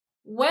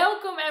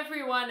Welcome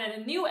everyone at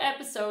a new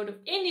episode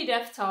of Indie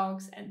Dev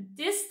Talks, and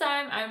this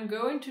time I'm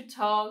going to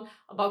talk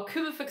about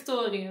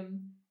Kubifaktorium.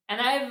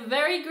 And I have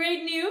very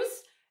great news,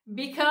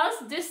 because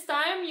this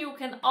time you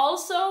can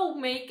also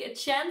make a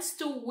chance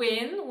to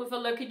win with a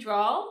lucky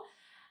draw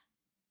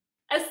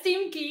a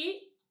Steam key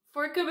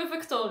for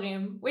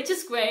Kubifaktorium, which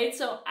is great.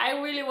 So I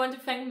really want to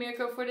thank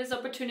Mirko for this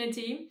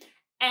opportunity.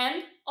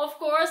 And of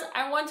course,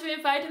 I want to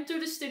invite him to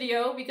the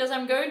studio because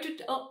I'm going to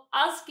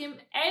ask him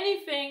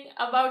anything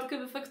about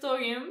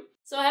Kubifaktorium.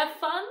 So have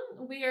fun.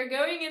 We are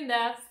going in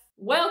depth.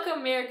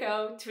 Welcome,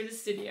 Mirko, to the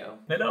studio.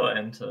 Hello,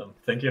 and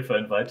thank you for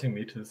inviting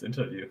me to this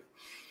interview.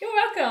 You're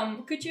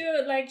welcome. Could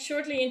you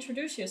shortly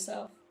introduce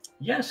yourself?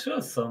 Yeah,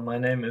 sure. So my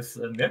name is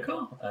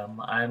Mirko.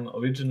 I'm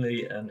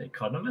originally an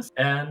economist,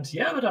 and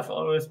but I've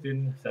always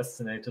been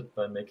fascinated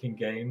by making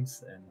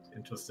games and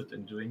interested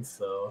in doing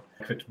so.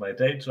 I quit my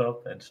day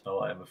job, and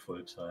now I'm a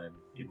full-time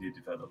indie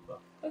developer.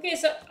 Okay,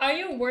 so are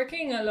you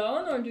working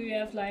alone, or do you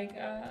have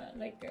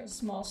a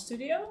small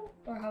studio,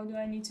 or how do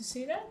I need to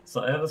see that?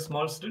 So I have a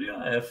small studio.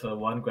 I have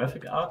one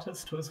graphic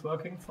artist who is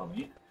working for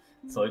me.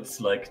 So it's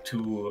like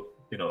two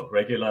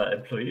regular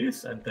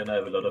employees, and then I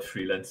have a lot of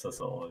freelancers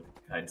or all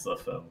kinds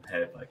of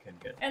help I can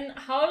get. And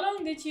how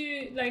long did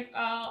you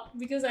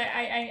because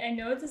I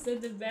noticed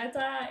that the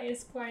beta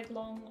is quite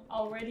long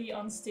already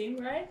on Steam,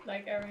 right?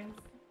 Like around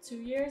 2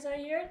 years, I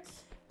hear.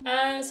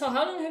 So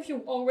how long have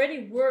you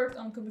already worked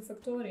on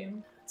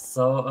Kubifaktorium?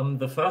 So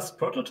the first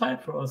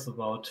prototype was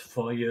about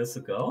 4 years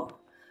ago.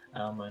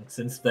 And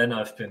since then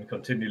I've been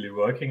continually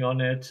working on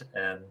it,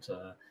 and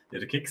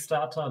did a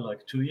Kickstarter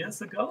like 2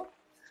 years ago.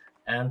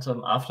 And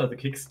after the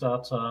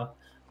Kickstarter,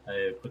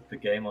 I put the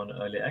game on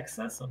early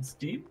access on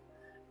Steam,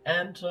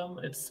 and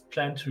it's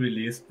planned to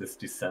release this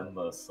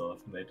December. So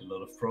I've made a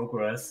lot of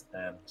progress,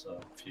 and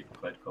feeling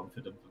quite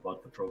confident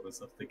about the progress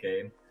of the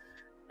game.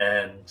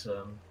 And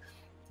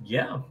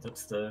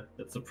that's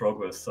the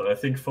progress. So I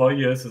think 4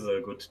 years is a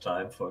good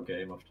time for a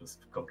game of this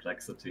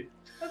complexity.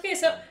 Okay,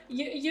 so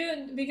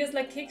you because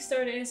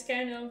Kickstarter is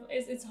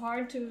it's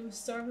hard to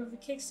start with a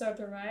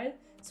Kickstarter, right?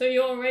 So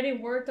you already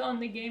worked on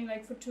the game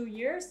for 2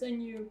 years,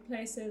 then you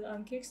placed it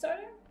on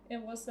Kickstarter?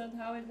 And was that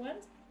how it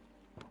went?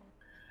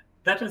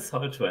 That is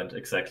how it went,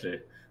 exactly.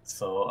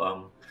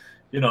 So,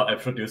 I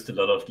produced a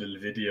lot of little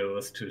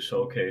videos to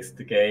showcase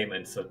the game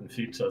and certain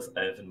features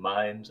I have in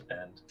mind.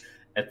 And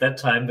at that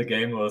time, the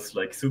game was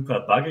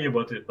super buggy,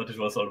 but it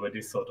was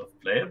already sort of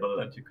playable,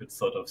 and you could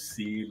sort of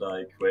see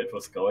where it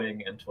was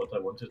going and what I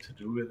wanted to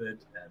do with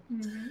it,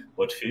 and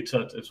what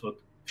features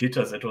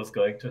it was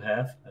going to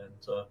have.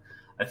 And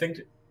I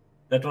think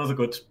that was a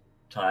good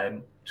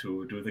time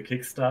to do the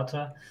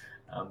Kickstarter,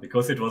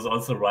 because it was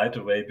also right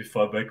away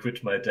before I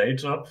quit my day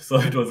job. So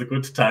it was a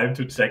good time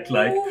to check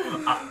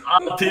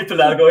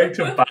people are going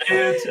to buy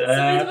it. So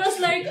it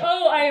was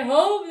I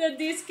hope that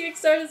these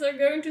Kickstarters are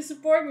going to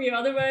support me.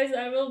 Otherwise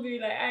I will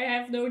be I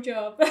have no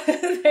job,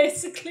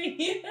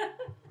 basically.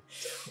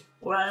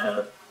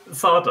 Well,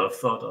 sort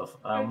of.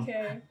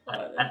 Okay.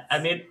 I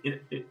mean,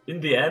 in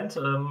the end,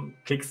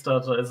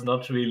 Kickstarter is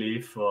not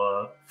really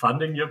for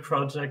funding your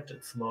project.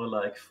 It's more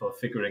for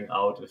figuring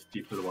out if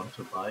people want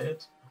to buy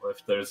it, or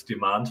if there is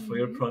demand for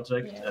your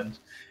project. Yeah. And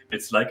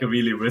it's a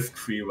really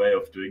risk-free way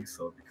of doing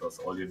so, because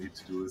all you need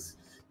to do is,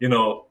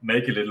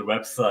 make a little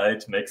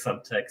website, make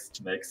some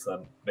text, make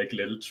a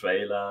little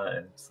trailer,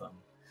 and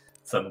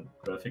some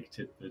graphic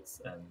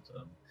tidbits, and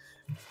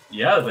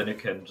then you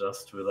can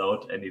just,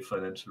 without any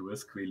financial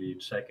risk, really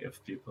check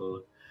if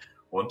people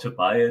want to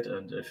buy it,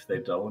 and if they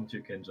don't,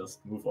 you can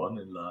just move on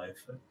in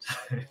life, and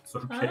it's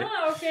okay.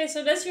 Okay,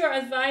 so that's your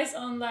advice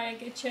on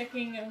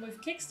checking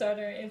with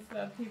Kickstarter if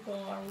people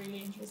are really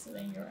interested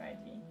in your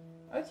idea.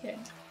 Okay.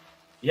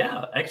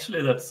 Yeah,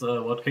 actually that's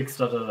what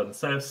Kickstarter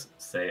themselves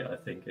say, I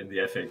think, in the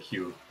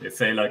FAQ. They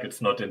say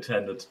it's not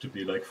intended to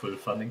be full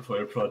funding for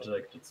your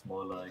project. It's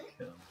more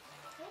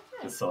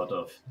a sort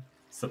of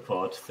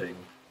support thing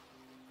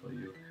for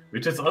you,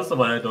 which is also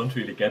why I don't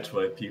really get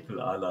why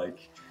people are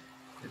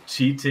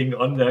cheating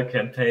on their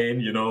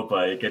campaign,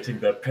 by getting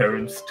their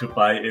parents to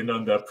buy in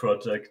on their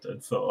project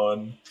and so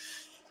on.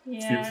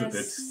 Yes. Seems a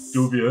bit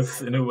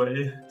dubious in a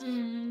way.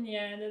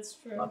 Yeah, that's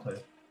true.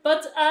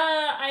 But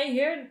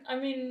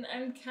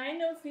I'm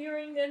kind of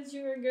hearing that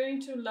you are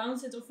going to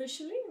launch it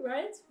officially,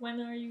 right? When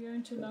are you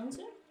going to launch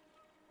it?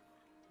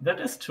 That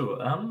is true.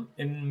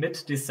 In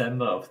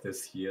mid-December of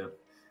this year.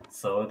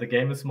 So the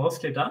game is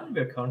mostly done.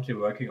 We're currently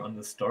working on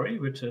the story,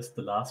 which is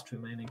the last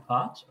remaining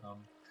part,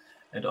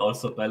 and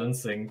also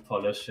balancing,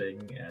 polishing,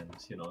 and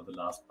the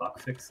last bug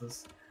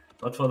fixes.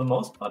 But for the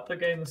most part, the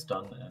game is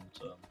done,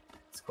 and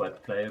it's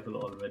quite playable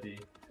already.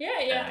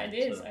 Yeah, it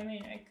is.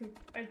 I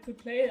could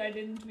play it. I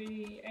didn't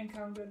really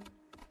encounter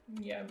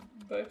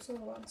bugs or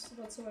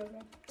whatsoever.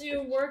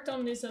 You worked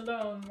on this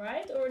alone,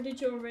 right? Or did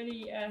you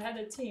already had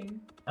a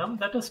team?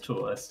 That is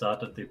true. I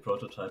started the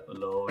prototype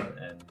alone,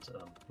 and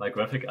my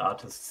graphic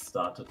artist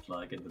started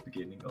in the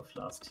beginning of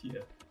last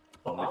year.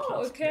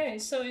 Oh, okay.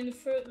 So in the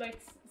first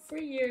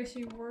 3 years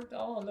you worked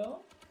all alone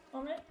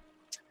on it?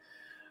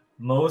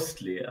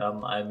 Mostly.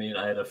 I mean,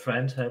 I had a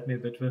friend help me a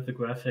bit with the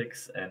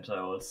graphics, and I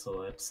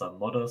also had some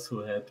modders who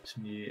helped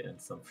me and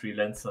some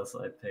freelancers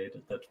I paid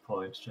at that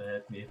point to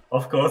help me.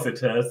 Of course, it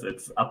has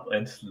its up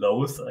and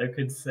lows, I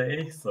could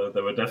say. So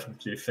there were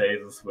definitely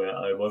phases where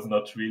I was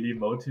not really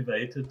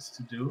motivated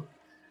to do.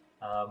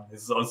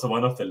 This is also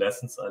one of the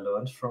lessons I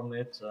learned from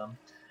it.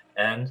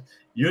 And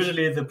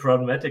usually the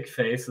problematic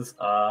phases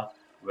are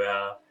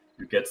where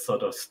you get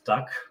sort of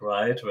stuck,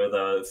 right? Where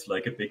there's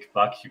like a big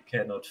bug you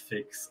cannot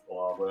fix,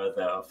 or where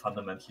there are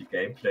fundamental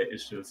gameplay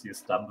issues you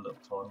stumble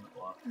upon,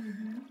 or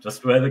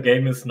just where the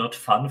game is not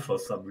fun for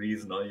some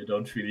reason, or you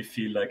don't really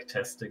feel like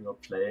testing or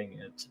playing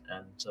it.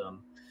 And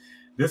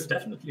this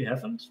definitely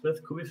happened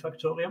with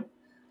Kubifaktorium.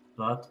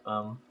 But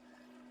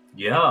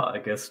yeah, I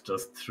guess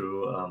just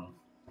through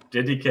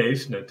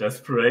dedication and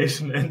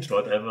desperation and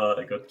whatever,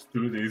 I got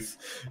through these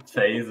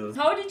phases.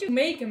 How did you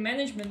make a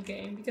management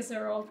game? Because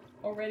there are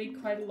already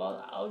quite a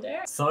lot out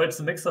there. So it's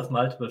a mix of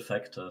multiple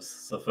factors.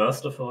 So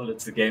first of all,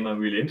 it's a game I'm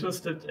really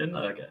interested in,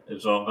 like a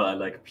genre I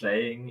like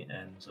playing,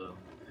 and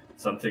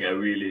something I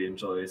really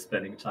enjoy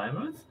spending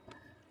time with.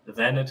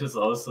 Then it is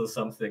also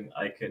something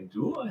I can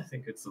do. I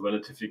think it's a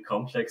relatively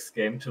complex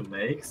game to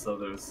make. So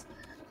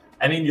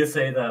you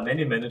say there are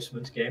many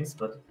management games,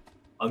 but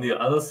on the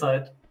other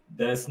side,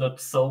 there's not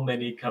so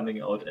many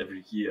coming out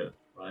every year,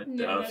 right? No,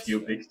 there are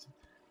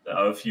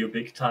a few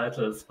big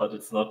titles, but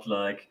it's not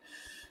like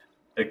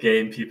a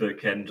game people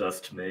can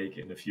just make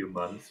in a few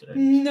months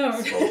and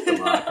smoke the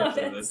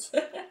market with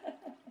it.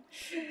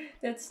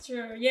 That's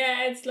true.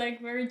 Yeah, it's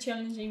like very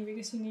challenging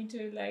because you need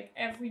to like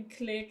every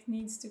click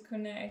needs to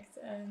connect,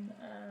 and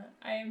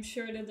I am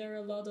sure that there are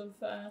a lot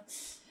of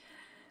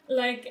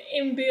like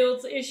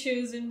inbuilt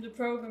issues in the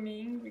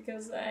programming,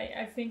 because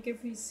I think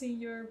if we see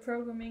your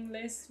programming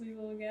list we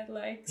will get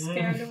like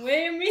scared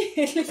away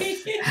immediately.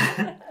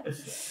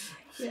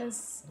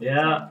 Yes.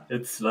 Yeah,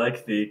 it's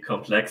like the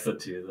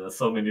complexity. There are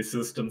so many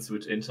systems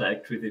which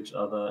interact with each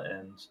other,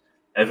 and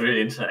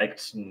every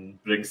interaction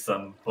brings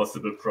some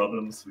possible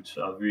problems which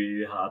are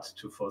really hard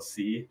to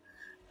foresee.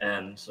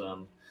 And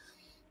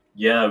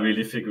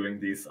really figuring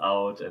these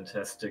out and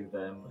testing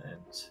them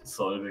and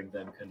solving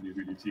them can be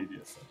really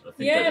tedious. I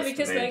think that is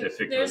because the main like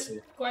difficulty. there's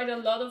quite a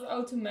lot of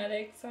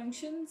automatic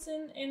functions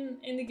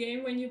in the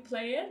game when you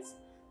play it.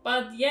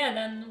 But yeah,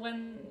 then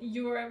when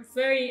you are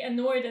very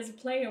annoyed as a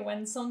player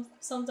when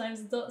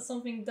sometimes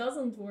something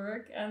doesn't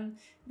work, and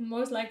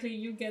most likely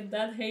you get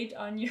that hate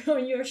on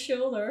your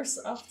shoulders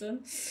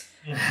often.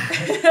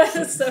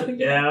 So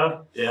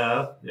yeah.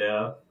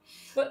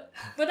 But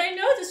I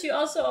noticed you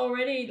also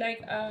already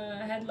like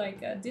had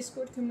like a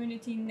Discord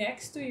community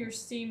next to your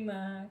Steam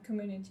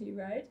community,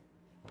 right?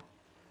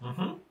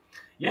 Mm-hmm.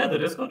 Yeah, the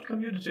Discord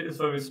community is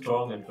very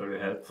strong and very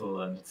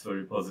helpful, and it's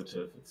very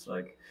positive. It's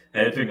like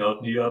helping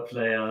out newer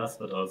players,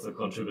 but also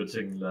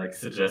contributing like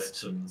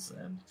suggestions,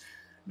 and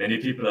many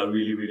people are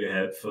really, really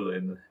helpful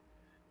in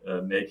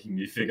making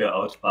me figure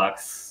out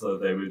bugs, so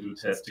they will do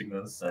testing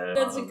themselves.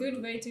 That's a good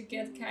way to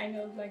get kind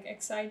of like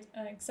excited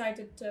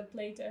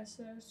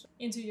playtesters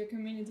into your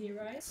community,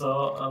 right?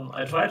 So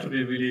I try to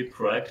be really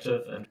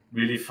proactive and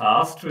really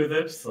fast with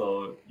it.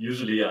 So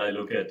usually I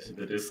look at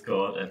the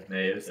Discord and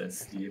mails and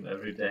Steam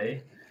every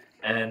day.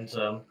 And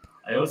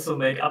I also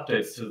make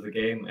updates to the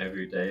game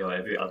every day or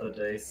every other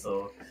day.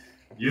 So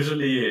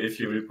usually if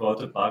you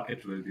report a bug,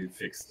 it will be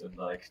fixed in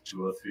like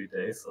 2 or 3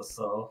 days or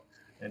so.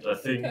 And I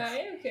think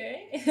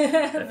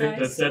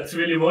that's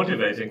really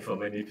motivating for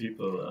many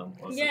people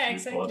also to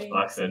report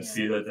bugs and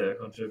see that they're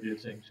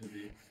contributing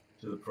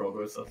to the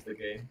progress of the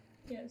game.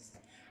 Yes.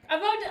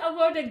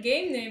 About the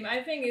game name,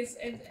 I think it's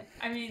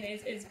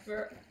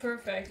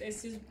perfect.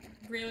 It's just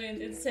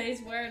brilliant. It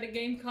says where the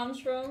game comes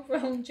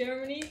from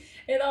Germany.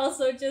 It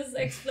also just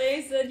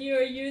explains that you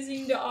are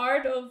using the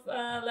art of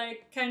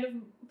like kind of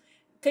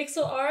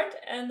pixel art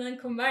and then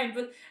combined.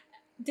 But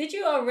did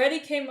you already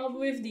came up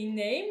with the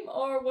name,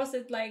 or was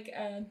it like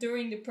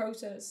during the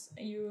process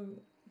you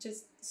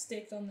just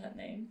sticked on that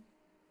name?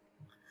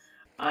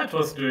 It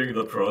was during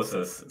the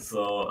process.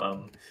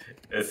 So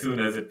as soon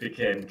as it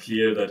became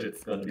clear that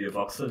it's going to be a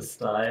voxel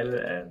style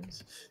and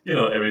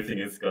everything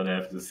is going to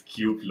have this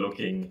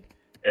cube-looking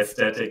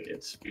aesthetic,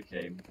 it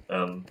became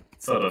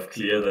sort of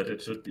clear that it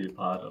should be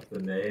part of the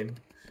name.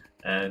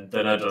 And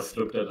then I just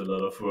looked at a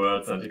lot of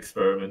words and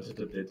experimented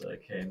a bit.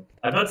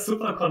 I'm not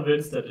super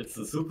convinced that it's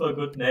a super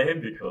good name,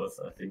 because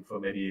I think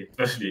for many,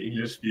 especially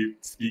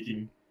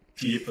English-speaking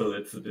people,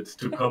 it's a bit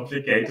too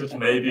complicated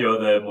maybe, or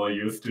they're more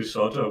used to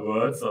shorter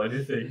words or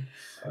anything.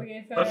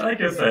 Okay, but like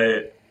you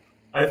say,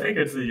 I think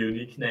it's a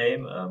unique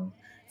name.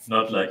 It's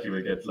not like you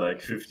will get like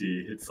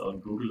 50 hits on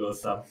Google or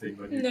something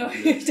when you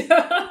you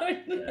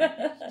don't.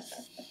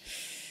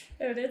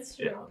 No, that's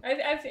true.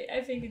 Yeah.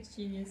 I think it's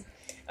genius.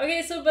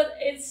 Okay, but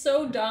it's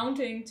so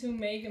daunting to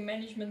make a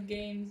management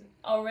game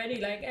already.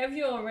 Like, have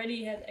you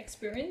already had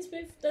experience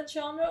with that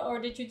genre, or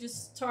did you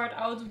just start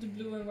out of the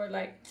blue and were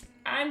like,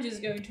 I'm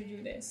just going to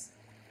do this?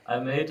 I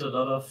made a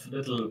lot of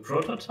little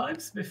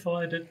prototypes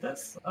before I did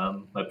this.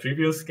 My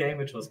previous game,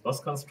 which was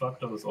Boss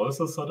Constructor, was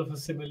also sort of a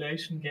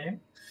simulation game.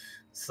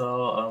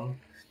 So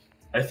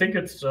I think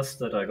it's just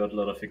that I got a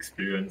lot of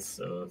experience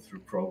through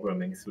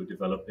programming, through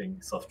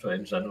developing software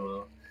in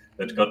general,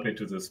 that got me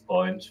to this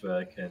point where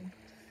I can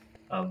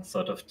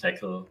sort of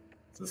tackle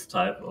this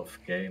type of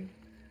game.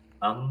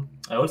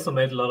 I also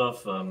made a lot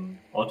of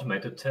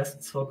automated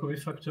tests for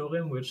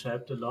Kubifaktorium, which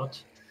helped a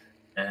lot.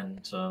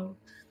 And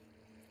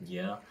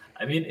yeah,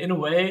 I mean, in a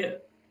way,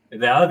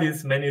 there are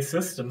these many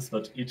systems,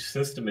 but each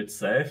system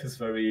itself is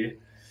very,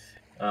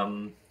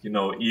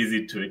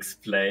 easy to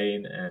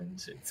explain,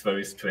 and it's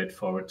very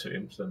straightforward to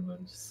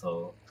implement.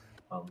 So,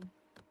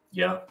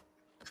 yeah,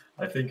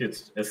 I think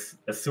it's as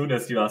soon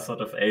as you are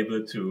sort of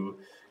able to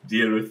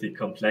deal with the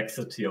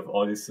complexity of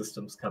all these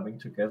systems coming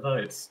together,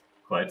 it's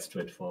quite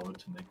straightforward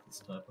to make this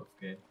type of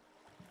game.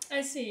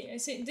 I see, I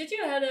see. Did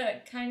you had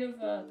a kind of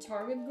a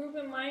target group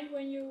in mind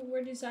when you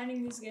were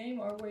designing this game,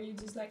 or were you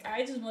just like,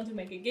 I just want to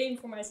make a game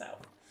for myself?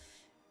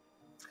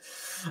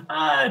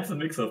 It's a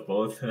mix of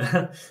both.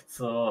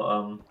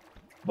 So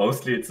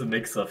mostly it's a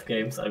mix of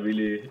games I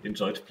really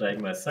enjoyed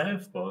playing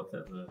myself, but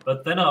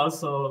then I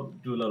also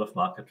do a lot of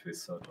market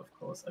research, of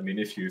course. I mean,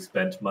 if you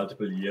spend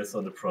multiple years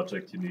on a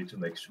project, you need to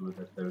make sure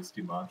that there is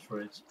demand for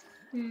it.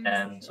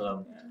 And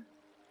Sure, yeah.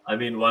 I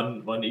mean,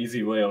 one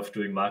easy way of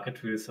doing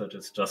market research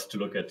is just to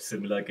look at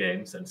similar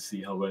games and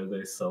see how well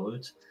they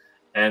sold.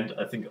 And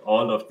I think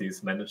all of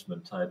these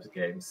management type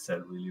games sell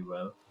really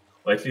well,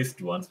 or at least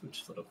the ones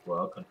which sort of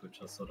work and which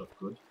are sort of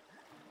good.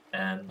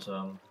 And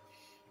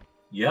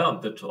yeah,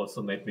 that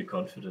also made me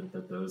confident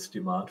that there is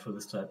demand for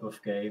this type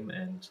of game,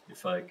 and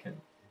if I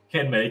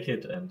can make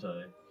it, and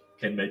I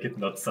can make it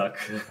not suck,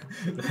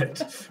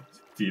 that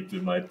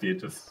people might be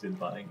interested in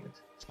buying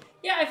it.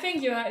 Yeah, I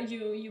think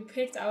you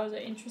picked out an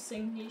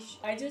interesting niche.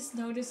 I just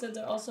noticed that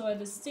there also at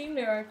the Steam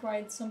there are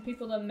quite some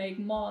people that make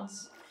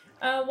mods.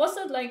 Was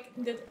that like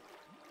that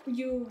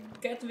you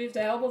get with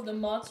the help of the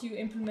mods you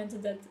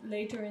implemented that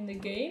later in the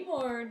game,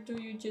 or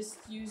do you just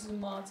use the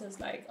mods as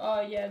like,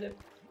 oh yeah, the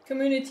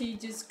community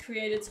just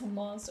created some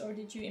mods, or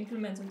did you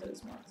implement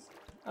those mods?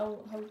 How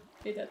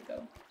did that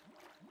go?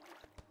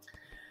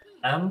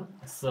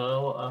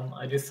 So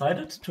I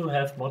decided to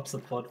have mod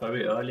support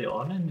very early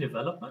on in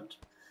development,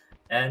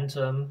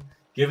 and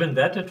given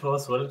that it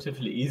was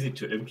relatively easy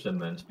to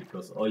implement,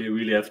 because all you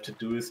really have to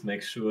do is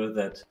make sure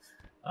that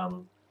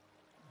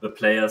the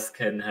players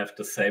can have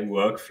the same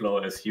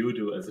workflow as you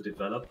do as a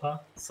developer.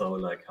 So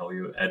like how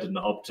you add an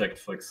object,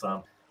 for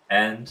example.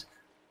 And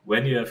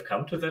when you have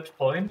come to that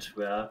point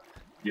where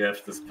you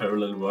have this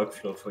parallel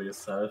workflow for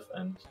yourself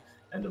and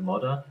a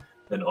modder,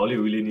 then all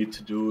you really need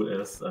to do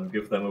is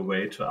give them a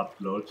way to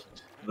upload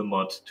the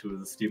mod to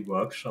the Steam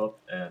Workshop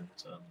and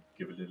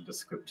give a little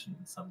description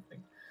and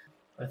something.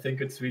 I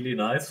think it's really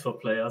nice for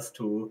players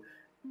to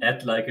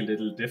add like a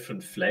little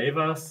different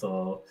flavor.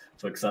 So,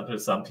 for example,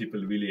 some people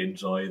really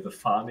enjoy the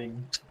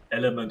farming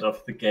element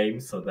of the game.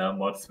 So there are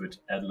mods which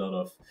add a lot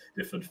of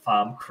different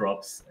farm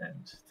crops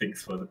and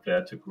things for the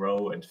player to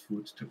grow and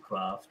food to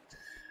craft.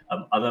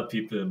 Other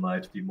people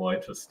might be more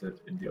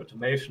interested in the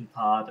automation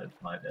part and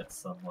might add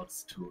some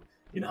mods to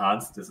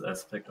enhance this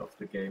aspect of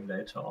the game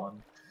later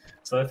on.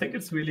 So I think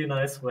it's a really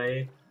nice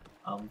way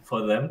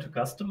for them to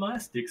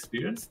customize the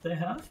experience they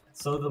have.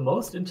 So the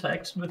most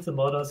interaction with the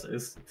modders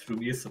is through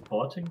me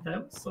supporting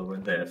them. So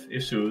when they have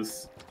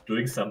issues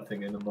doing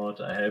something in a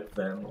mod, I help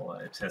them or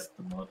I test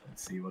the mod and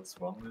see what's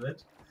wrong with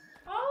it.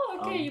 Oh,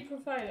 okay, you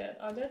provide it.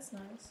 Oh, that's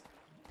nice.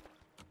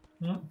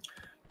 Yeah.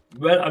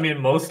 Well, I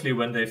mean, mostly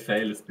when they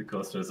fail is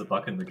because there's a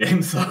bug in the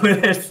game, so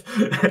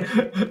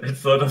it's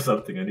sort of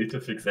something I need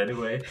to fix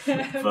anyway.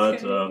 Okay,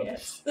 But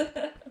yes.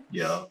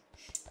 yeah.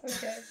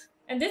 Okay.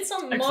 And did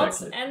some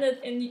mods end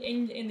it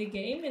in the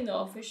game, in the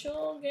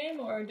official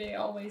game, or are they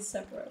always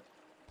separate?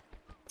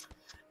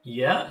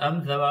 Yeah,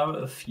 there are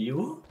a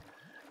few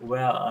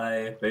where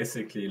I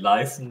basically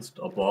licensed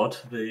or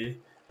bought the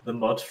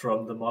mod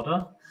from the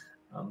modder.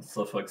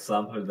 So, for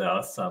example, there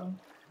are some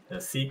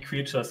sea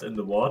creatures in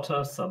the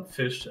water, some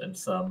fish and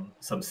some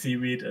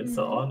seaweed and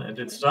so on. And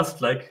it's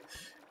just like,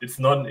 it's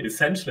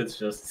non-essential, it's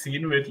just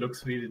scenery. It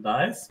looks really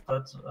nice,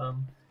 but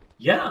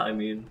yeah, I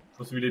mean, it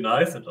was really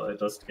nice, and I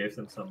just gave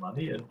them some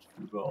money, and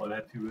we were all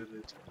happy with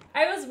it.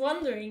 I was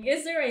wondering,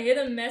 is there a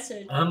hidden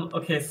message?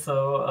 Okay,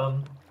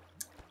 so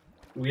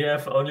we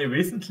have only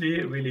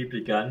recently really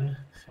begun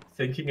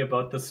thinking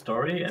about the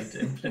story and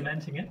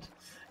implementing it.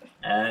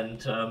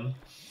 And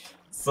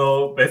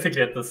so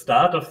basically at the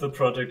start of the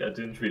project, I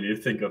didn't really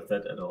think of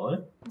that at all.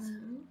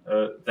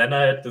 Then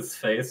I had this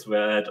phase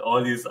where I had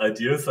all these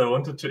ideas I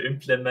wanted to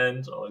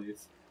implement, all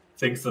these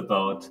things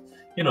about,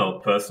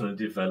 personal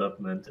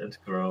development and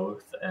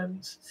growth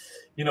and,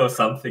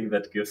 something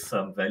that gives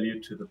some value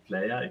to the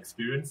player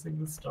experiencing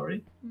the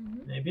story,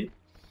 maybe.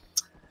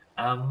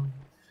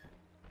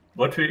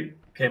 What we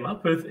came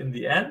up with in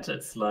the end,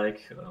 it's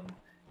like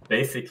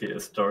basically a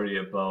story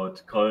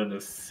about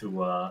colonists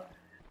who are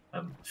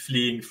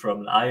fleeing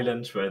from an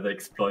island where they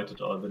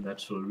exploited all the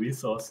natural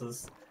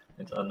resources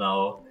and are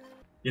now,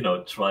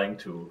 trying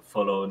to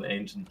follow an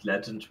ancient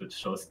legend which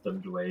shows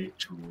them the way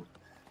to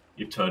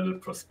eternal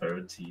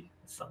prosperity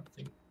or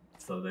something.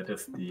 So that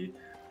is the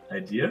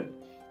idea.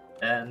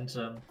 And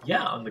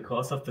yeah, on the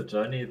course of the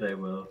journey, they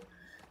will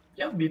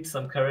meet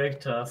some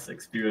characters,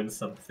 experience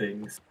some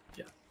things.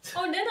 Yeah.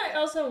 Oh, then I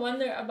also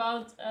wonder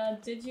about,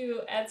 did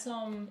you add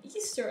some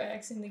Easter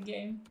eggs in the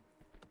game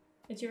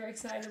that you're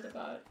excited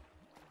about?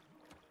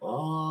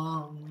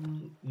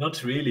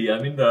 Not really. I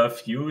mean, there are a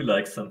few,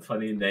 like some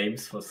funny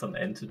names for some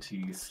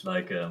entities,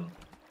 like a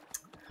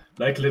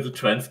little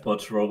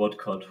transport robot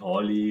called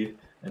Holly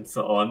and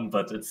so on.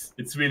 But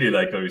it's really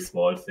like very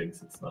small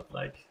things. It's not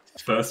like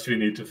first we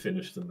need to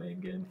finish the main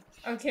game.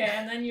 Okay,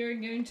 and then you're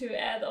going to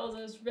add all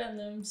those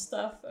random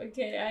stuff.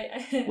 Okay,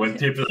 I When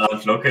people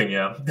aren't looking,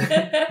 yeah.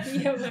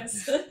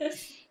 Yes.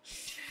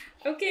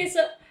 Okay,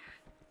 so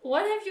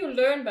what have you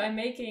learned by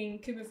making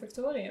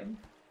Kubifaktorium?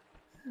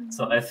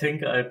 So I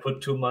think I put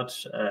too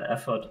much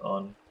effort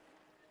on,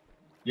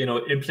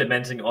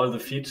 implementing all the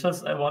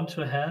features I want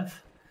to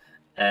have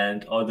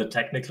and all the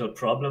technical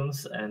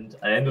problems. And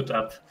I ended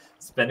up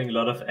spending a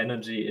lot of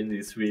energy in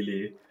these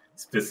really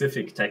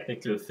specific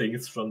technical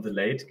things from the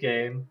late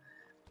game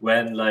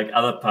when like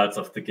other parts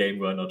of the game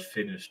were not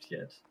finished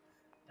yet.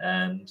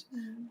 And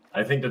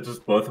I think that was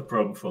both a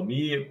problem for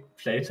me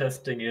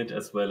playtesting it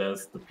as well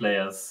as the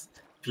players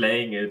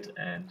playing it.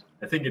 And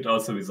I think it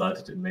also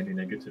resulted in many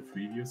negative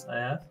reviews I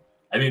have.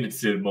 I mean, it's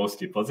still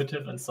mostly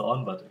positive and so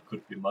on, but it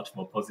could be much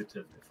more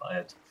positive if I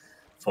had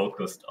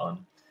focused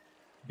on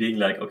being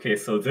like, okay,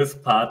 so this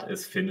part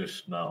is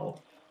finished now.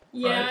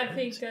 Yeah, right? I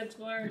think that's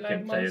where you like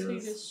can play mostly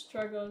the this.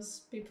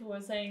 struggles people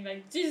were saying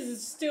like this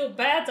is still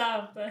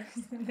beta, but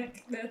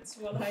like, that's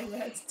what I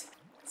read.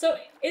 So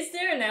is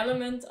there an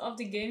element of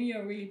the game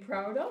you're really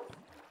proud of?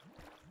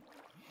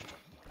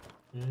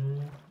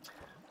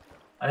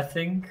 I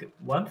think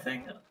one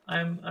thing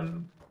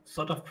I'm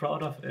sort of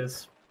proud of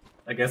is,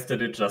 I guess,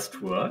 that it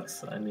just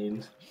works. I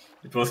mean,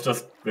 it was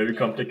just very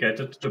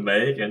complicated to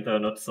make, and there are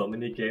not so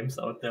many games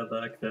out there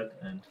like that.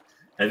 And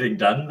having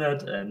done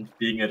that and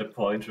being at a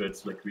point where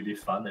it's like really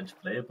fun and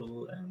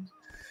playable, and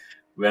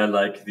where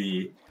like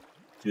the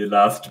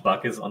last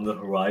bug is on the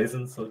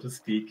horizon, so to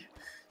speak,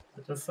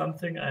 that is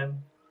something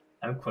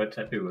I'm quite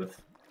happy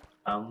with.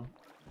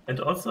 And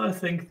also I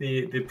think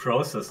the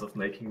process of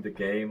making the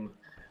game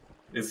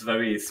is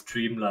very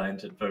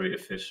streamlined and very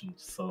efficient.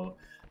 So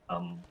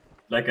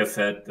like I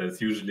said,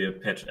 there's usually a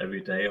patch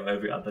every day or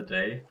every other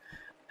day.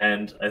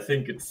 And I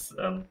think it's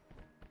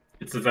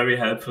very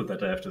helpful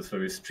that I have this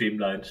very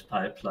streamlined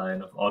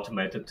pipeline of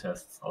automated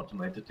tests,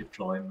 automated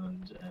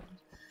deployment,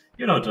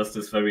 and just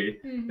this very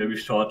very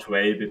short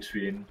way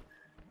between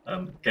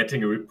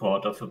getting a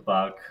report of a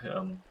bug,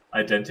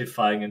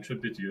 identifying,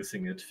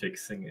 introducing it,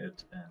 fixing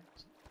it, and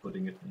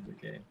putting it in the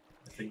game.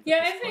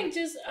 I think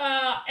just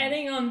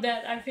adding on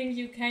that, I think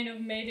you kind of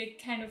made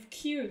it kind of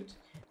cute,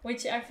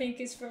 which I think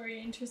is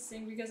very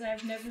interesting because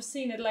I've never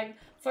seen it. Like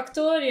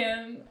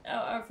Factorium,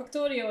 or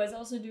Factorio is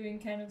also doing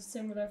kind of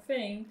similar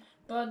thing,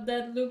 but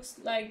that looks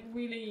like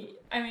really,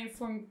 I mean,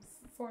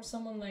 for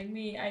someone like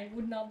me, I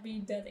would not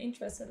be that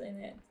interested in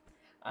it.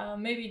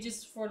 Maybe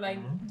just for like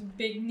the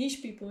big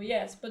niche people,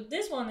 yes. But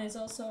this one is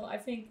also, I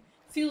think,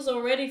 feels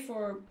already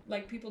for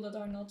like people that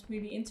are not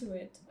really into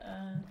it.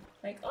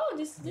 Like, oh,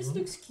 this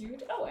looks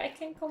cute. Oh, I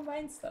can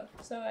combine stuff.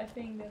 So I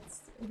think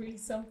that's really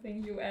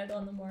something you add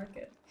on the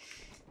market.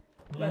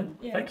 But,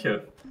 yeah. Thank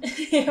you.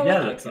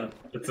 Yeah,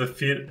 that's a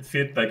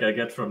feedback I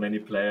get from many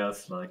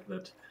players, like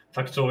that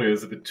Factorio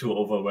is a bit too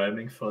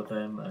overwhelming for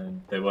them,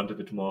 and they want a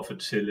bit more of a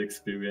chill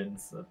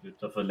experience, a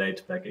bit of a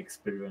laid-back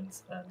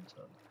experience, and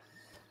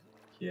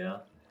yeah.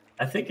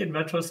 I think in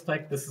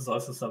retrospect, this is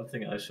also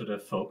something I should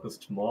have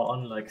focused more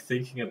on, like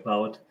thinking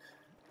about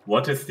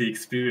what is the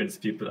experience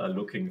people are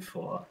looking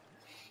for.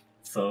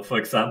 So, for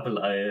example,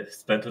 I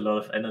spent a lot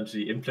of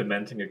energy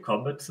implementing a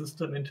combat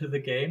system into the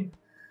game,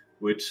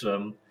 which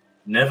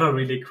never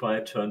really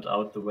quite turned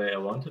out the way I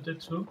wanted it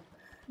to.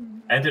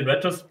 And in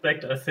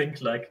retrospect, I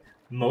think like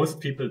most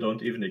people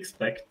don't even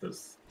expect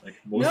this. Like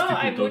most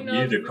people don't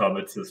need a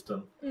combat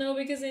system. No,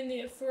 because in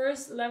the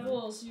first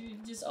levels, you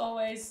just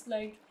always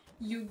like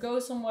you go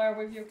somewhere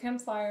with your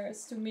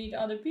campfires to meet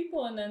other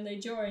people and then they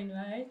join,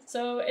 right?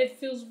 So it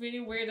feels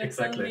really weird that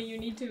suddenly you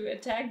need to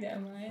attack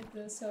them,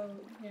 right? So,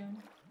 yeah.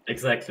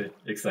 Exactly.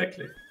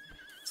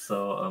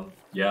 So,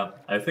 yeah,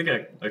 I think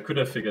I could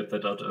have figured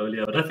that out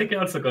earlier, but I think I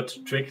also got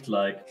tricked,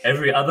 like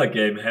every other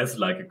game has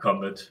like a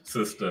combat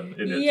system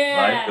in it,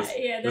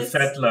 right? The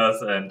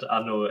Settlers and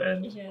Anno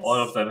and all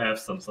of them have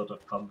some sort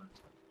of combat.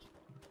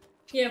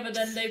 Yeah, but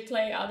then they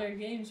play other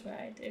games,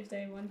 right? If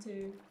they want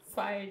to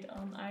fight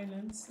on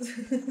islands.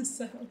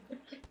 So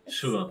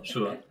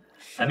Sure.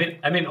 I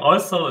mean,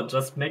 also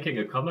just making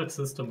a combat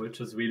system which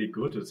is really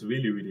good is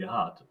really, really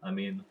hard. I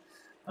mean,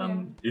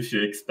 if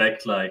you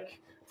expect like,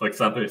 for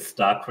example,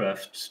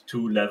 StarCraft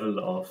 2 level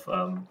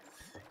of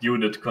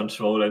unit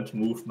control and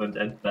movement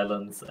and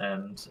balance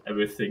and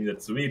everything,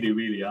 that's really,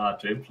 really hard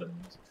to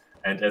implement.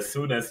 And as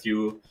soon as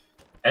you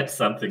add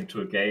something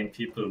to a game,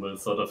 people will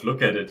sort of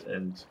look at it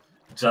and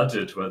judge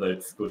it whether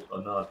it's good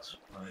or not.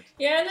 Right?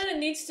 Yeah, and then it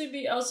needs to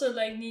be also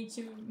like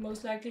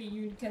most likely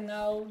you can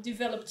now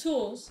develop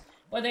tools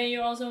But then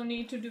you also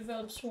need to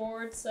develop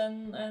swords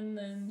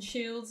and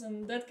shields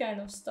and that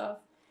kind of stuff.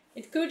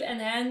 It could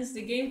enhance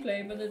the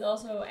gameplay, but it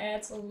also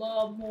adds a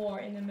lot more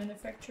in a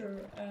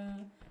manufacturer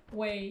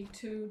way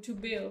to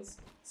build.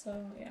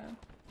 So yeah.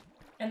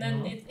 And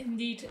then it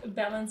indeed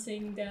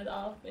balancing that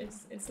up,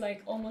 it's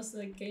like almost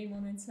a game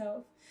on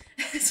itself.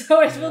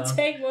 So it will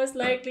take most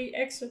likely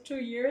extra 2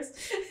 years.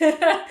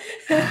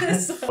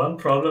 So. One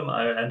problem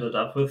I ended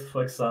up with,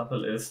 for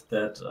example, is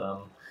that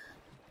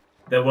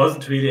there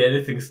wasn't really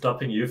anything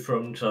stopping you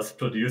from just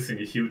producing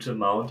a huge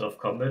amount of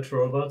combat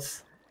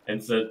robots and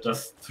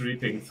just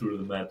sweeping through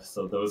the map.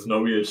 So there was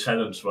no real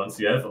challenge. Once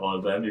you have all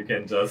them, you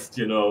can just,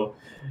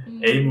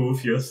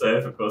 A-move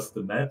yourself across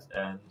the map,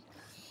 and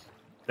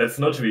that's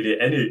not really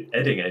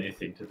adding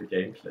anything to the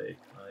gameplay.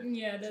 Right?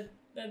 Yeah,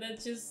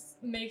 that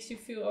just makes you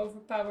feel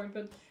overpowered.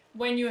 But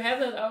when you have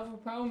that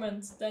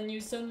overpowerment, then you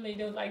suddenly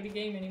don't like the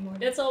game anymore.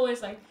 That's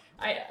always like,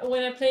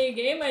 when I play a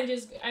game,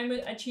 I'm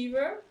an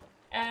achiever.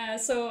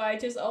 So I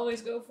just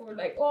always go for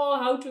like,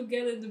 how to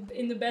get it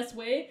in the best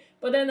way.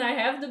 But then I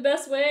have the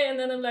best way, and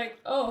then I'm like,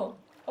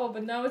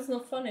 but now it's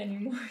not fun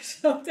anymore.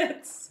 So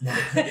that's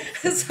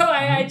so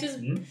I just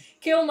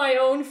kill my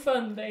own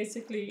fun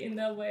basically in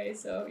that way.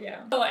 So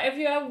yeah. So if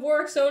you have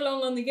worked so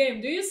long on the game,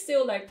 do you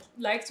still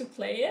like to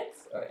play it,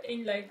 or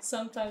in like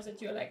sometimes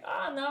that you're like,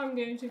 now I'm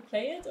going to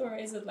play it, or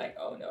is it like,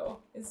 oh no,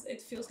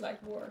 it feels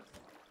like work?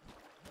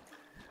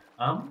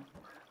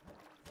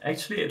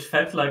 Actually, it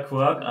felt like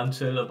work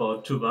until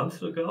about 2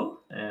 months ago,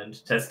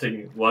 and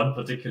testing one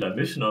particular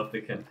mission of the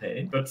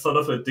campaign. Got sort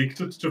of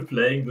addicted to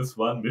playing this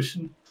one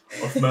mission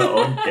of my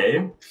own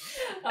game.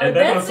 And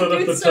that was sort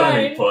of the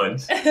turning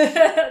point.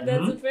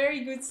 That's a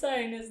very good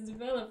sign as a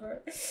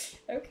developer.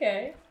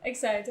 Okay,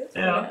 excited for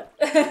that.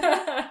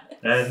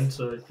 And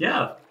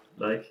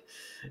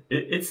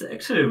it's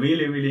actually a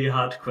really, really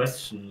hard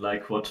question,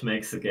 like what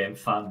makes a game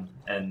fun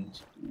and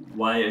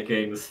why a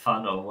game is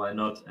fun or why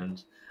not.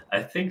 And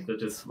I think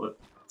that is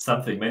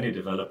something many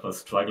developers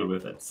struggle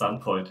with at some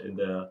point in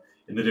the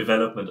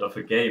development of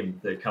a game.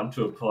 They come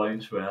to a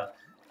point where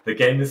the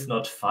game is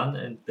not fun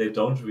and they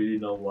don't really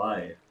know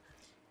why.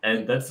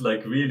 And that's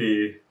like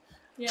really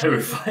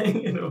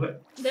terrifying in a way.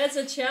 That's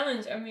a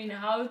challenge. I mean,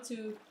 how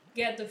to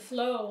get the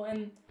flow,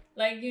 and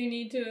like you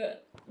need to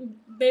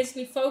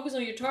basically focus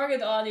on your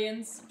target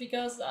audience,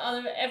 because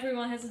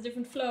everyone has a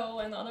different flow,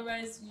 and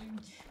otherwise you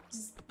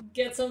just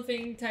get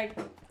something like,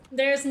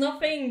 there's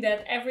nothing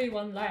that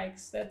everyone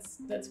likes. That's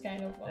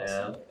kind of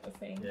also a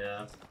thing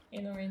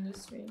in our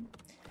industry.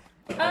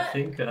 I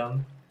think.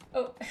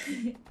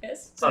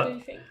 Yes. What do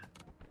you think?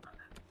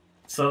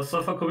 So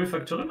for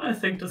Kubifaktorium, I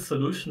think the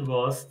solution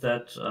was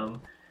that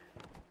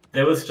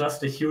there was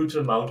just a huge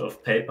amount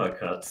of paper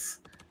cuts,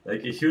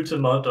 like a huge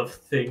amount of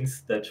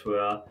things that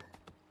were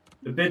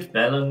a bit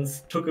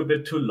balanced, took a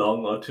bit too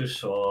long or too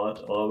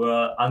short, or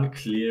were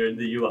unclear in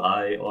the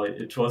UI, or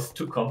it was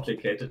too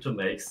complicated to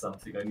make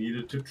something. I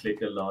needed to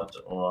click a lot,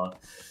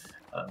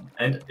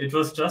 and it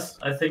was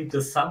just, I think,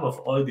 the sum of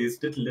all these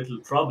little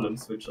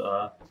problems, which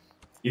are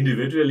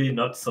individually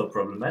not so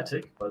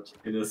problematic, but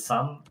in a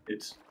sum,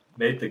 it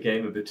made the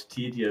game a bit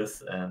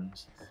tedious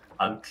and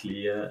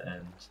unclear,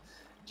 and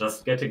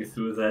just getting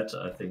through that,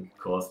 I think,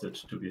 caused it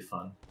to be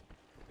fun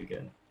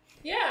again.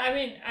 Yeah, I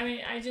mean,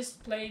 I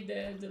just played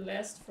the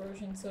last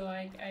version, so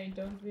I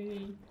don't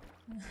really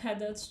had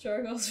that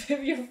struggles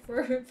with your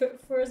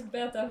first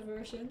beta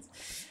versions,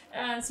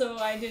 so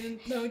I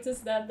didn't notice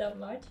that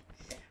much.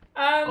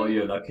 Oh,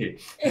 you're lucky.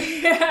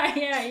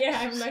 yeah,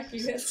 I'm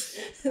lucky.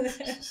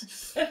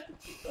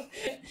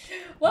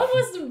 What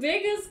was the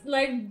biggest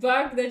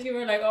bug that you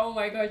were like, oh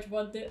my gosh,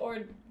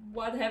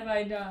 what have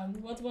I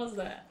done? What was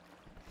that?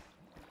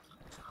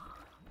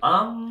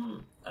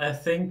 I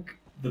think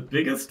the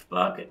biggest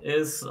bug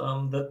is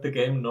that the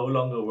game no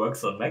longer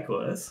works on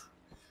macOS,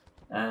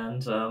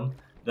 and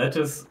that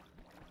is,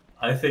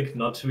 I think,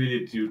 not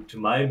really due to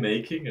my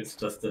making. It's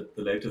just that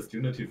the latest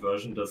Unity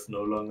version does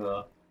no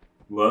longer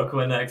work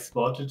when I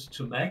export it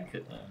to Mac,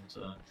 and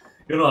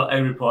I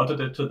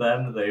reported it to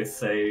them. They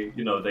say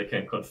they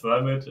can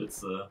confirm it.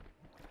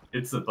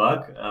 It's a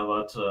bug,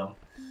 but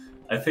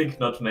I think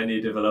not many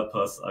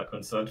developers are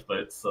concerned by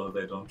it, so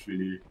they don't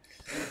really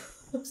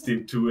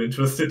seem too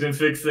interested in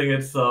fixing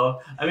it. So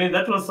I mean,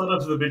 that was sort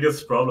of the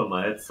biggest problem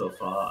I had so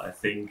far, I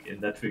think,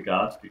 in that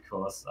regard,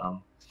 because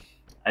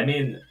I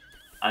mean,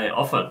 I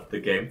offered the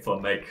game for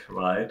Mac,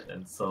 right?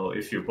 And so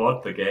if you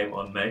bought the game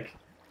on Mac,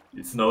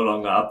 it's no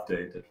longer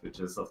updated, which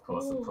is of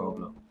course a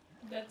problem.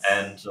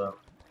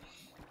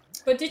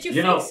 But did you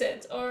fix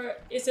it, or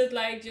is it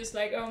just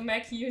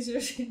Mac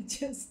users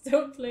just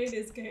don't play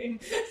this game?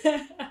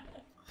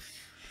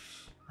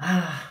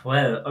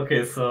 Well,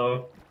 okay,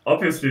 so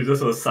obviously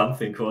this was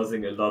something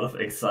causing a lot of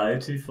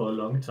anxiety for a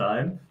long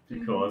time,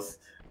 because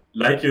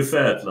like you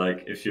said,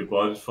 if you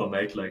bought it for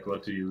Mac,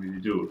 what do you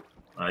really do,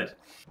 right?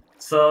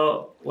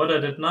 So what I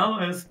did now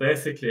is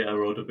basically I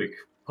wrote a big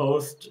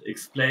post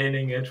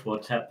explaining it,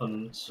 what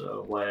happened,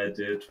 why I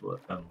did,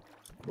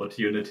 what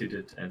Unity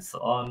did and so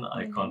on.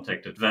 I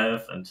contacted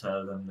Valve and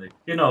tell them, like,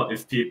 you know,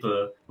 if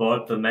people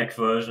bought the Mac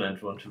version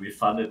and want to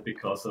refund it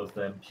because of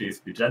them, please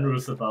be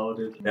generous about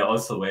it. There are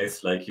also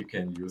ways like you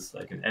can use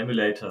like an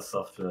emulator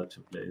software to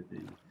play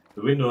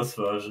the Windows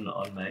version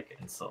on Mac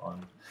and so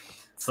on.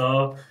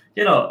 So,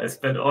 you know, I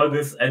spent all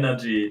this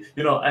energy,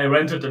 you know, I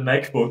rented a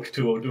MacBook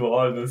to do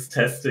all this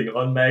testing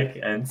on Mac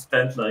and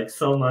spent like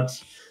so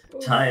much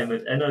time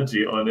and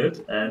energy on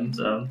it. And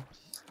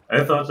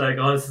I thought like,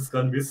 oh, this is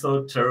going to be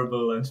so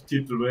terrible and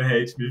people will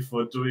hate me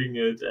for doing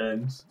it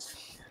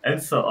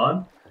and so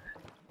on.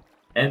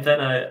 And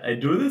then I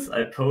do this,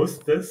 I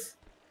post this,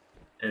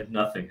 and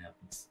nothing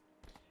happens.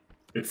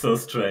 It's so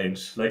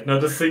strange. Like,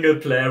 not a single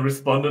player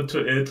responded to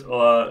it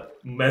or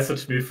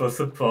messaged me for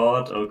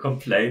support or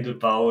complained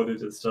about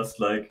it. It's just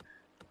like,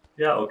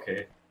 yeah,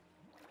 okay.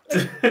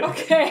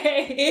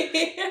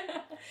 Okay.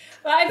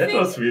 Well, I think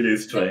was really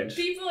strange.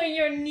 People in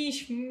your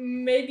niche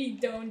maybe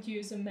don't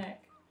use a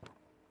Mac.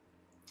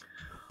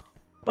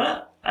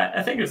 Well,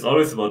 I think it's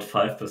always about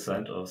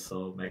 5% or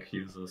so Mac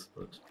users,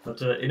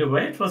 but in a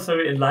way it was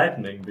very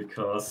enlightening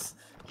because,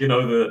 you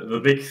know, the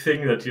big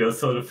thing that you're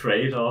so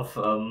afraid of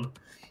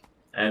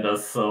and are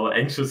so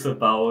anxious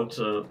about,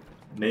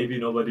 maybe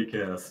nobody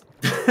cares.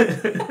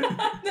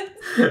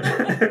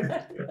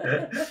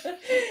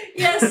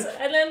 Yes,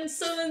 and then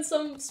suddenly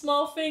some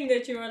small thing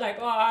that you were like,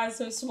 oh, it's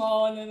so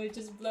small, and then it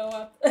just blow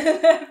up.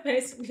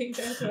 Basically,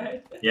 that's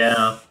right.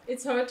 Yeah.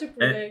 It's hard to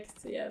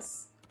predict,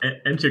 yes.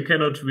 And you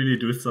cannot really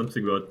do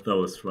something about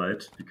those,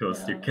 right?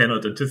 Because you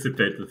cannot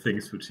anticipate the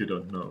things which you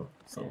don't know.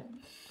 So.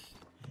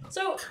 Yeah.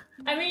 So,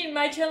 I mean,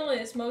 my channel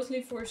is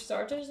mostly for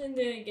starters in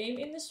the game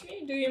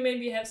industry. Do you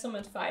maybe have some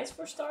advice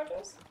for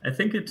starters? I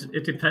think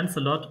it depends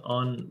a lot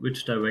on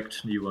which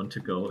direction you want to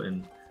go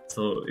in.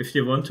 So if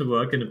you want to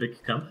work in a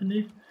big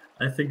company,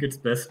 I think it's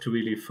best to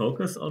really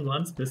focus on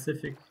one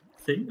specific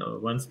thing or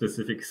one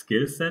specific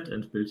skill set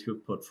and build your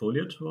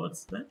portfolio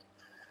towards that.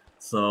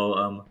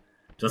 So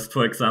just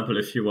for example,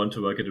 if you want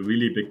to work at a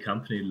really big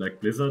company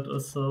like Blizzard or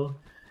so,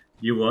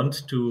 you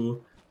want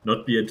to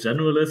not be a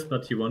generalist,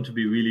 but you want to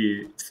be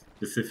really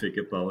specific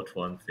about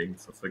one thing.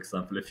 So for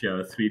example, if you're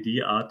a 3D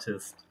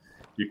artist,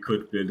 you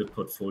could build a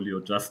portfolio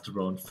just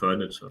around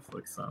furniture, for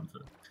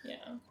example.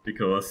 Yeah.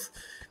 Because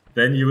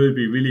then you will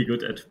be really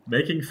good at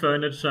making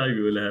furniture.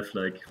 You will have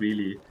like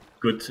really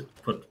good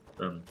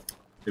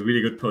a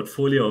really good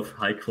portfolio of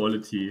high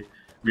quality,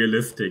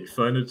 realistic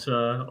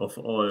furniture of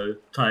all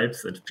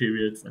types and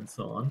periods and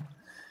so on.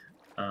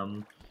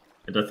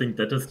 And I think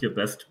that is your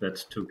best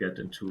bet to get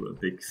into a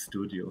big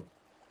studio.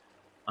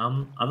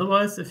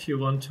 Otherwise, if you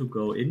want to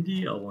go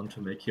indie or want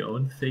to make your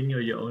own thing or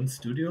your own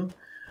studio,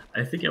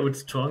 I think I would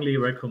strongly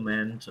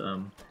recommend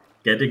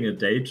getting a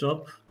day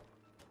job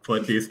for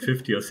at least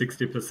 50 or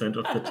 60%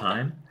 of the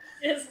time.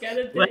 Yes, get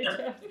a day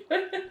job.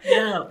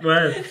 Yeah,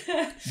 well,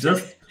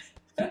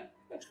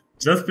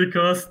 just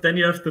because then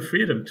you have the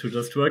freedom to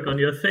just work on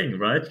your thing,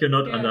 right? You're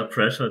not under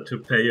pressure to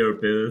pay your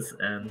bills,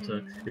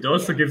 and it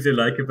also gives you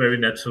like a very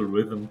natural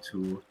rhythm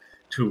to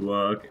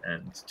work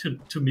and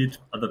to meet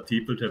other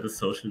people, to have a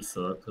social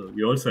circle.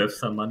 You also have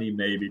some money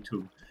maybe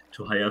to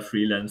hire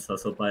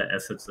freelancers or buy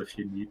assets if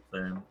you need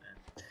them.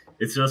 And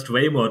it's just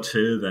way more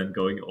chill than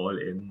going all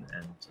in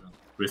and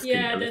risking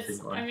everything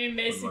on, I mean,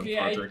 basically,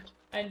 on one project.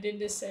 I did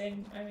the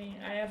same. I mean,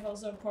 I have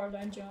also a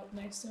part-time job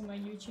next to my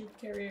YouTube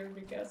career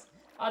because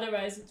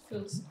otherwise it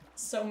feels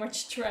so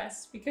much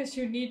stress because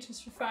you need to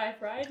survive,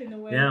 right? In a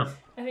way. Yeah.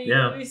 I mean,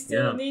 you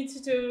still need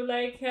to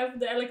like have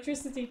the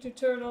electricity to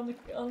turn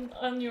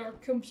on your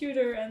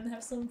computer and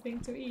have something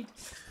to eat.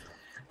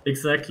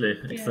 Exactly.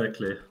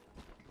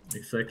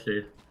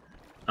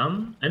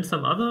 And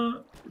some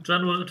other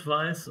general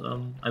advice.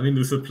 I mean,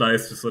 this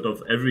applies to sort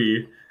of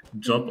every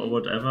job or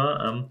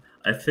whatever.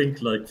 I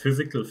think like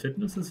physical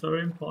fitness is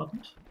very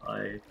important.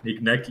 I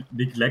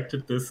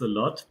neglected this a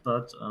lot,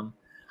 but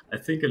I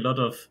think a lot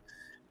of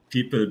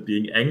people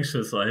being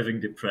anxious or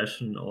having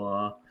depression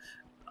or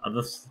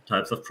other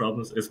types of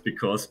problems is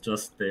because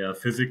just they are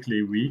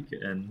physically weak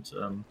and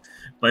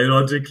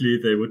biologically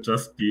they would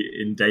just be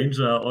in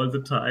danger all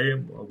the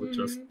time or would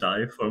just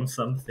die from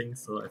something.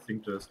 So I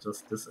think there's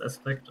just this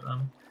aspect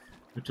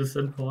which is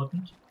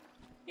important.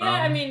 Yeah,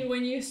 I mean,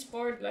 when you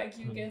sport, like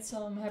you get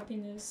some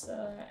happiness,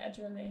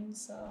 adrenaline,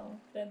 so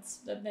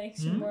that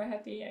makes you more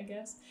happy, I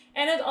guess.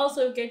 And it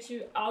also gets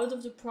you out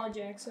of the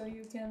project, so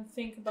you can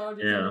think about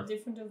it in a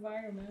different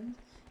environment.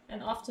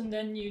 And often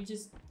then you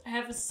just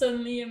have a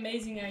suddenly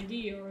amazing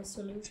idea or a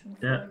solution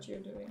for what you're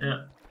doing.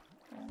 Yeah.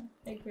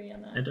 I agree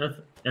on that. And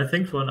I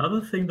think one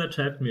other thing that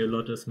helped me a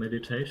lot is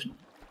meditation.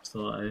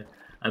 So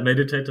I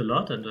meditate a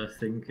lot, and I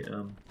think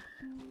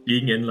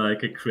being in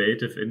like a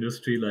creative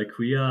industry like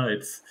we are,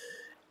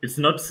 it's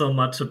not so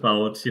much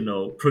about, you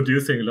know,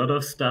 producing a lot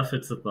of stuff.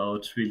 It's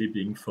about really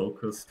being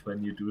focused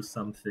when you do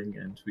something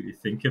and really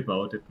think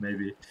about it,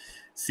 maybe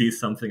see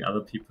something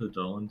other people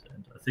don't.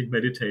 And I think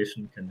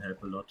meditation can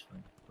help a lot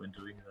when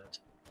doing that.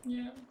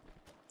 Yeah.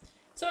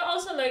 So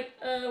also like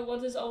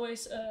what is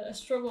always a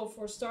struggle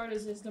for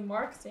starters is the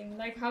marketing.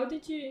 Like how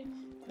did you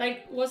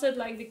like was it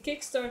like the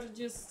Kickstarter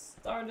just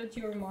started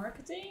your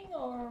marketing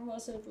or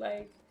was it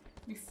like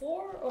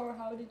before or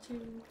how did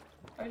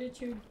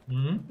you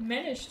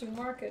manage to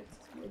market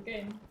your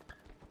game?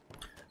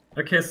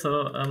 Okay,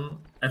 so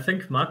I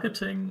think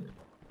marketing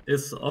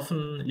is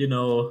often,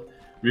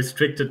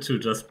 restricted to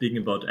just being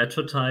about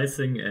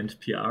advertising and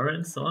PR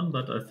and so on.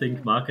 But I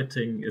think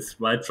marketing is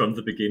right from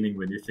the beginning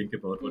when you think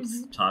about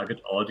what's target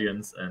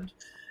audience and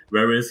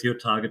where is your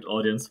target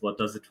audience, what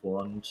does it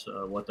want,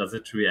 what does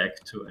it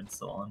react to, and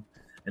so on.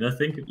 And I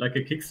think like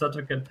a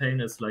Kickstarter campaign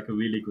is like a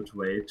really good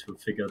way to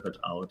figure that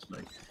out.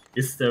 Like,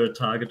 is there a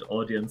target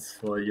audience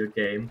for your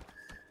game?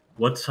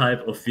 What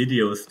type of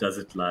videos does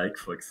it like,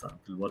 for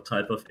example? What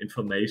type of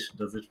information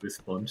does it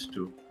respond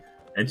to?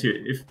 And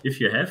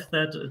if you have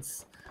that,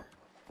 it's,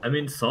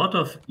 sort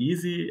of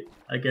easy,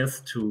 I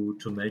guess, to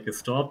make a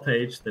store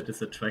page that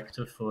is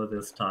attractive for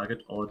this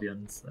target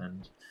audience.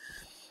 And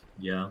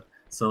yeah,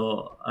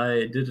 so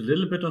I did a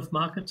little bit of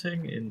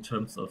marketing in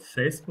terms of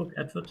Facebook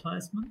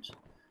advertisement.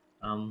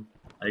 I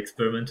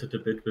experimented a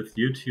bit with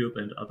YouTube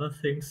and other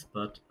things,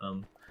 but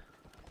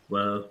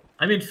well,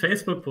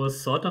 Facebook was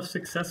sort of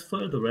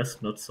successful, the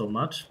rest not so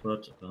much,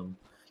 but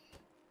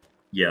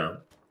yeah,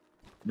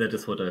 that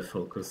is what I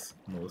focus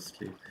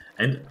mostly.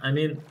 And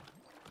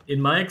in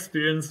my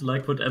experience,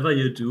 like whatever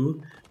you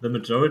do, the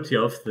majority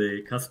of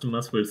the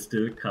customers will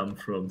still come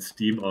from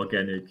Steam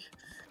organic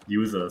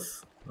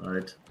users,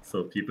 right?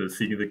 So people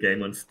seeing the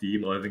game on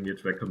Steam or having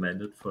it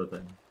recommended for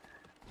them.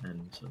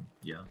 And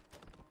yeah.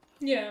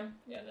 Yeah,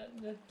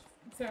 that's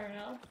fair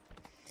enough.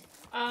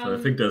 So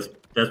I think there's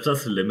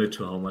just a limit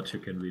to how much you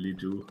can really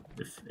do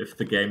if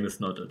the game is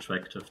not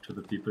attractive to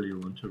the people you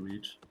want to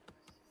reach.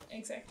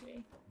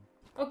 Exactly.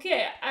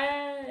 Okay.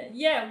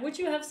 Yeah. Would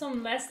you have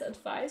some last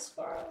advice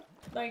for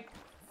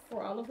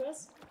all of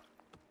us?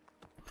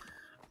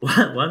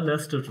 One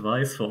last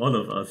advice for all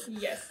of us.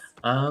 Yes.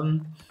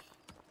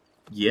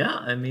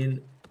 Yeah.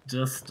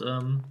 Just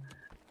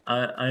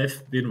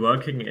I've been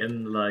working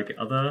in like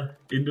other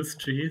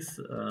industries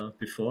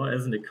before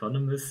as an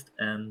economist,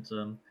 and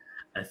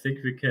I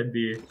think we can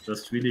be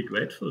just really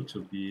grateful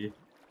to be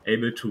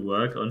able to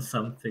work on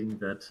something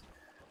that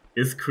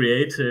is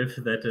creative,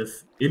 that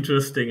is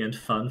interesting and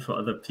fun for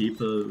other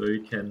people, where we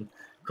can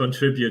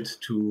contribute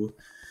to,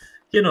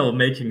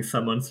 making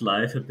someone's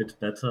life a bit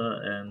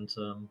better. And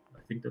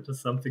I think that is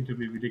something to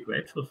be really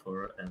grateful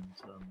for. And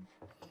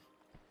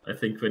I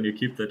think when you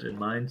keep that in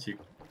mind, it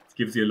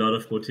gives you a lot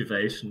of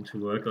motivation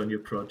to work on your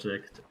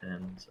project.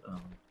 And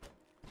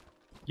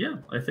yeah,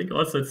 I think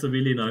also it's a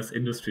really nice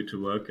industry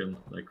to work in.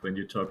 Like when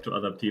you talk to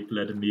other people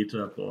at a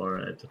meetup or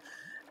at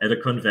a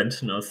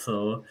convention or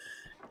so,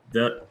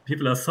 the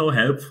people are so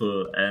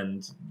helpful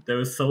and there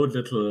is so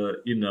little,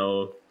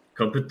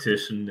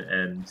 competition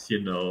and,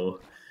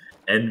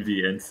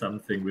 envy and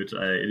something which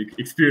I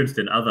experienced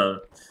in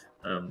other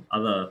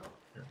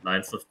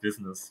lines of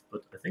business.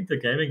 But I think the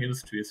gaming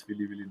industry is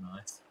really, really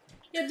nice.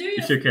 Yeah,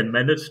 if you can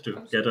manage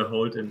to get a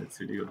hold in, it's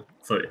really good.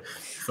 Sorry.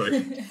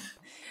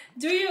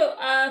 Do you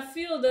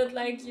feel that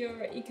like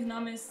your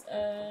economist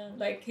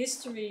like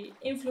history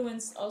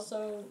influenced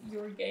also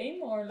your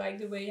game or like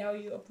the way how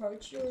you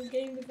approach your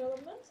game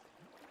development?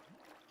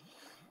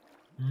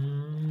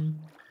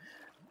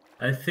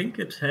 I think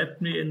it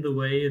helped me in the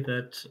way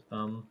that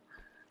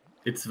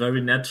it's very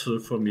natural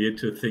for me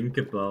to think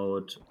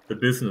about the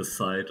business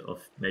side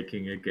of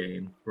making a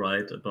game,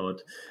 right?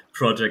 About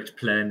project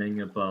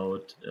planning,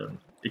 about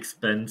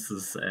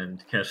expenses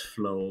and cash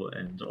flow,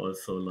 and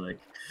also like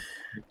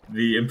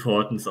the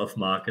importance of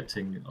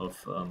marketing,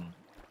 of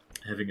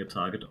having a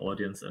target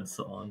audience and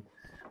so on.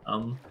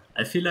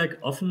 I feel like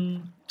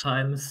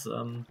oftentimes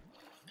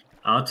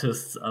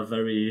artists are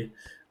very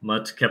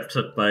much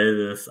captured by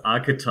this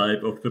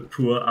archetype of the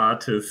poor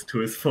artist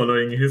who is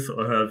following his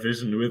or her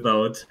vision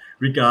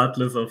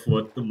regardless of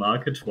what the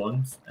market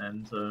wants.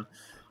 And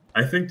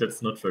I think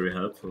that's not very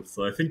helpful.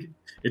 So I think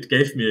it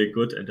gave me a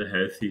good and a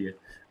healthy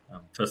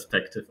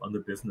perspective on the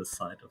business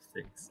side of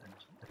things. And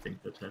I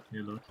think that helped me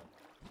a lot.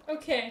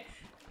 Okay.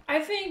 I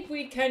think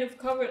we kind of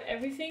covered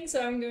everything,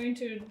 so I'm going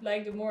to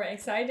like the more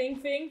exciting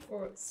thing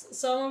for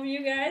some of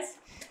you guys.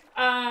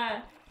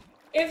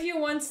 If you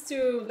want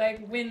to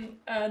like win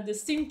the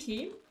Steam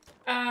key,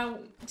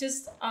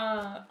 just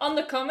on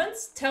the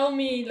comments tell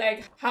me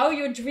like how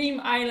your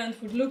dream island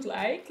would look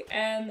like,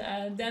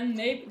 and then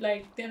maybe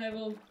then I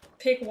will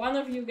pick one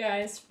of you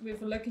guys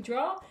with a lucky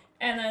draw,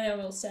 and then I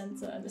will send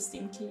the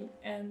Steam key,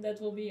 and that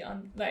will be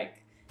on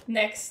like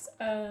next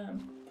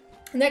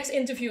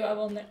interview. I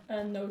will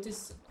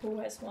notice who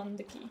has won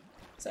the key.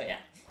 So yeah.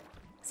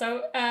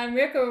 So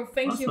Mirko,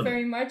 thank you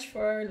very much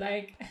for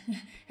like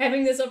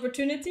having this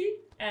opportunity.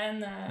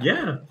 And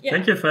yeah,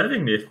 thank you for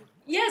having me.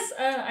 Yes,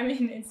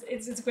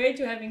 it's great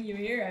to having you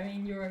here. I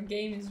mean, your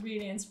game is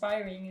really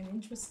inspiring and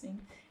interesting.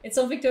 It's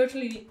something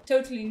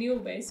totally new,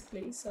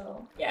 basically.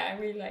 So yeah, I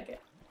really like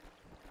it.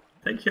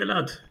 Thank you a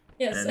lot.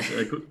 Yes.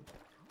 And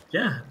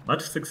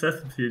much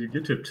success with your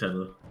YouTube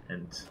channel.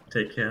 and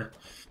take care.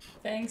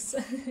 Thanks.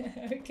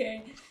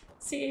 Okay.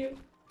 See you.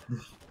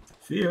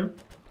 See you.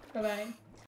 Bye-bye.